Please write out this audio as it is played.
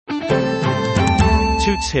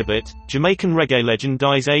Toots Hibbert, Jamaican reggae legend,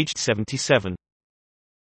 dies aged 77.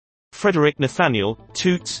 Frederick Nathaniel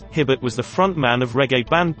Toots Hibbert was the front man of reggae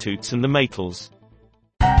band Toots and the Maytals.